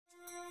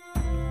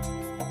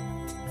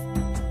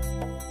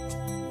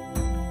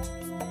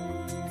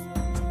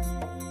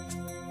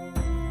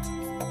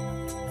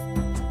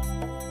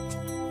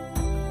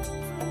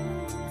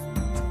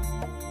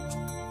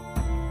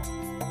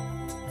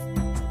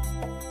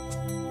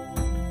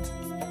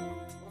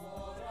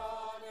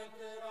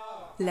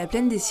La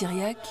plaine des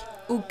Syriaques,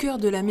 au cœur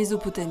de la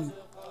Mésopotamie.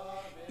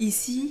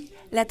 Ici,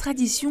 la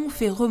tradition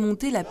fait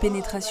remonter la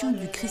pénétration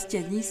du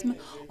christianisme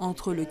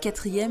entre le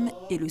IVe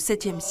et le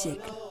VIIe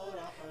siècle.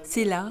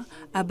 C'est là,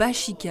 à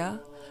Baashiqa,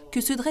 que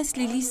se dresse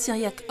l'église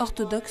syriaque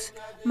orthodoxe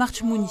Mart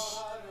Schmouni.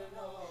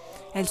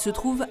 Elle se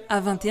trouve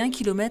à 21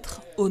 km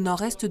au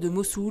nord-est de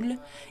Mossoul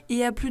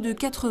et à plus de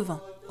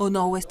 80 au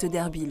nord-ouest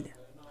d'Erbil.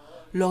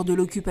 Lors de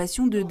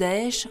l'occupation de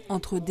Daesh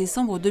entre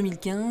décembre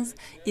 2015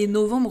 et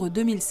novembre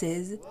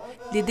 2016,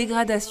 les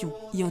dégradations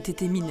y ont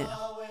été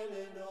mineures.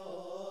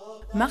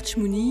 Mart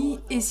Schmouni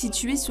est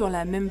située sur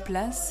la même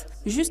place,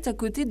 juste à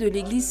côté de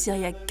l'église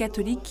syriaque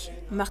catholique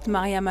Mart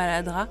Mariam Al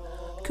Adra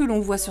que l'on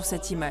voit sur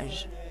cette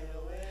image.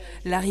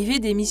 L'arrivée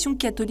des missions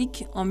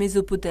catholiques en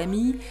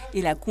Mésopotamie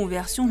et la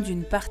conversion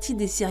d'une partie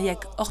des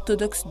Syriaques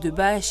orthodoxes de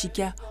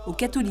Baashiqa au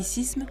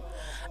catholicisme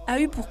a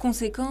eu pour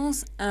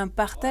conséquence un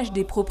partage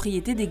des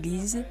propriétés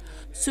d'église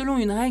selon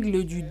une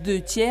règle du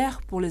 2/3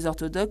 pour les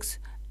orthodoxes,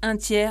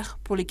 1/3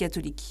 pour les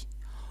catholiques.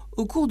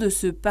 Au cours de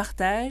ce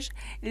partage,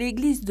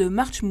 l'église de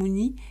Mart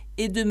Schmouni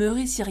est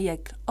demeurée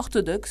syriaque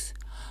orthodoxe,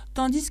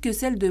 tandis que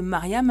celle de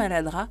Mariam Al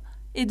Adra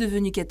est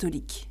devenue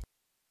catholique.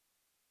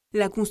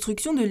 La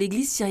construction de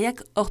l'église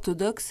syriaque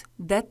orthodoxe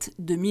date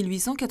de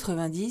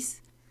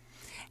 1890.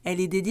 Elle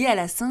est dédiée à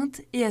la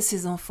sainte et à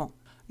ses enfants.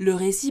 Le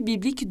récit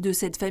biblique de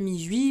cette famille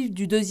juive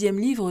du 2e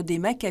livre des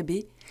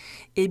Maccabées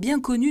est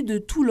bien connu de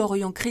tout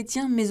l'Orient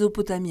chrétien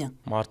mésopotamien.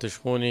 مارت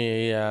شموني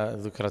هي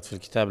ذكرت في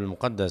الكتاب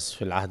المقدس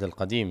في العهد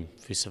القديم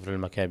في سفر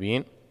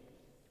المكابين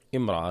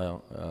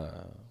امرأة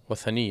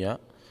وثنية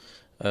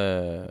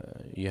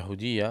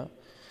يهودية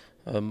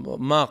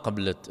ما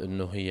قبلت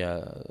انه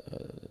هي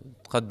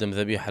تقدم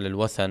ذبيحة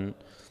للوثن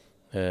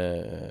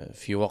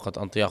في وقت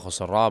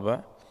أنطياخوس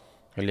الرابع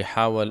اللي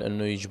حاول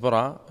انه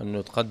يجبرها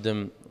انه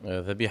تقدم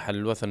ذبيحة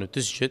للوثن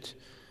وتسجد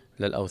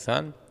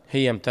للأوثان.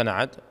 هي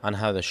امتنعت عن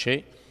هذا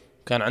الشيء.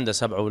 كان عندها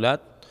 7 أولاد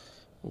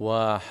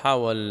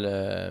وحاول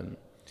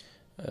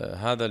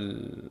هذا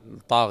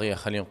الطاغية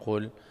خلينا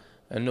نقول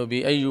انه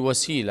بأي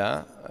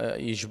وسيلة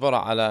يجبرها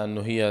على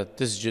انه هي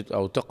تسجد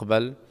او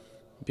تقبل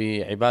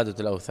بعبادة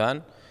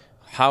الأوثان.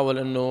 حاول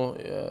انه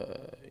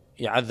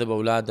يعذب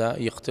أولاده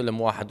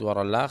يقتلهم واحد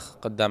ورا الآخر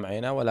قدام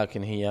عينه،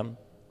 ولكن هي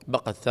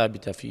بقت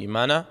ثابتة في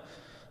إيمانها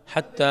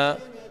حتى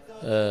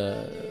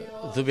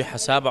ذبح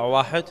 7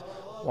 واحد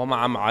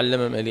ومع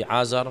معلمهم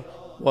إليعازر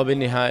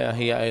وبالنهاية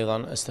هي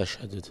أيضا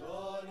استشهدت.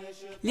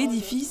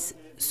 L'édifice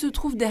se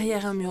trouve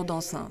derrière un mur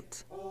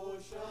d'enceinte.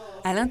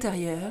 À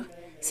l'intérieur,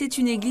 c'est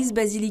une église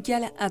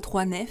basilicale à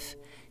 3 nefs,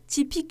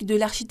 typique de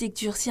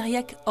l'architecture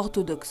syriaque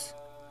orthodoxe.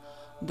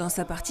 Dans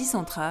sa partie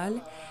centrale,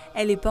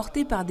 elle est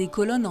portée par des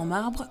colonnes en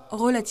marbre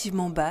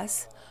relativement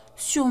basses,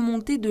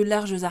 surmontées de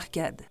larges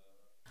arcades.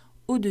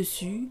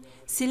 Au-dessus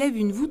s'élève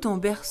une voûte en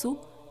berceau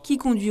qui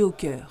conduit au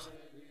chœur.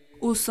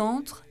 Au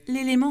centre,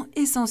 l'élément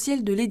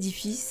essentiel de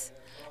l'édifice,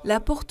 la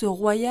porte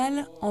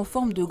royale en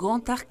forme de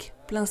grand arc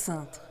plein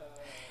cintre.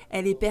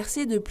 Elle est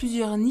percée de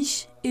plusieurs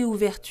niches et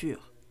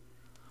ouvertures.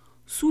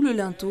 Sous le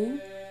linteau,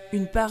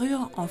 une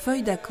parure en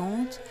feuilles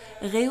d'acanthe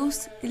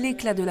rehausse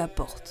l'éclat de la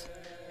porte.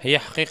 هي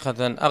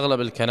حقيقة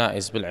أغلب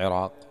الكنائس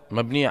بالعراق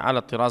مبنية على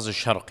الطراز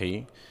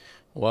الشرقي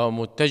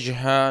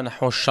ومتجهة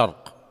نحو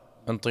الشرق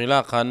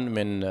انطلاقا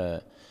من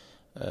أن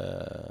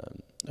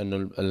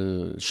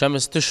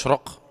الشمس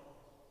تشرق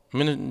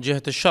من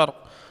جهة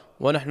الشرق،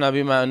 ونحن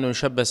بما أنه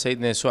نشبه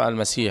سيدنا يسوع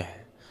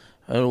المسيح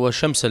هو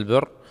شمس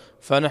البر،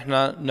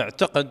 فنحن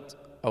نعتقد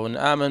أو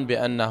نآمن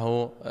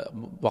بأنه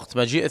وقت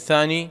مجيء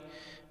الثاني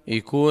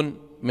يكون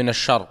من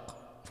الشرق،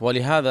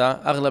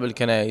 ولهذا أغلب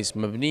الكنائس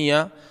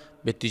مبنية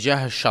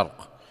باتجاه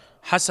الشرق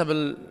حسب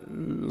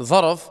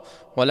الظرف،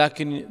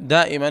 ولكن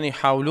دائما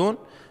يحاولون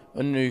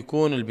أنه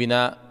يكون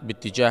البناء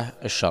باتجاه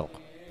الشرق،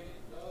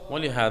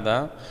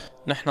 ولهذا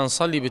نحن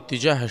نصلي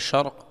باتجاه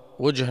الشرق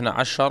وجهنا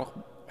على الشرق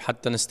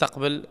حتى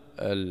نستقبل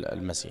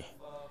المسيح.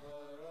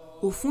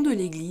 Au fond de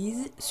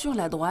l'église, sur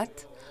la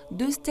droite,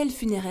 2 stèles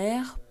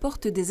funéraires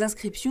portent des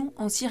inscriptions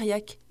en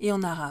syriaque et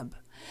en arabe.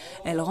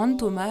 Elles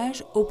rendent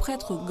hommage aux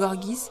prêtres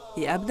Gorgis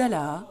et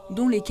Abdallah,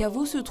 dont les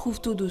caveaux se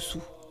trouvent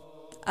au-dessous.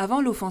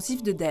 Avant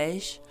l'offensive de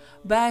Daesh,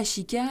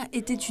 Baashiqa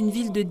était une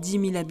ville de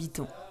 10 000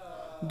 habitants.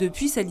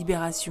 Depuis sa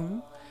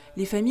libération,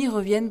 les familles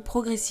reviennent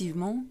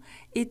progressivement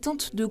et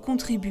tentent de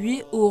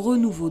contribuer au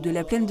renouveau de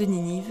la plaine de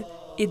Ninive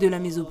et de la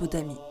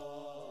Mésopotamie.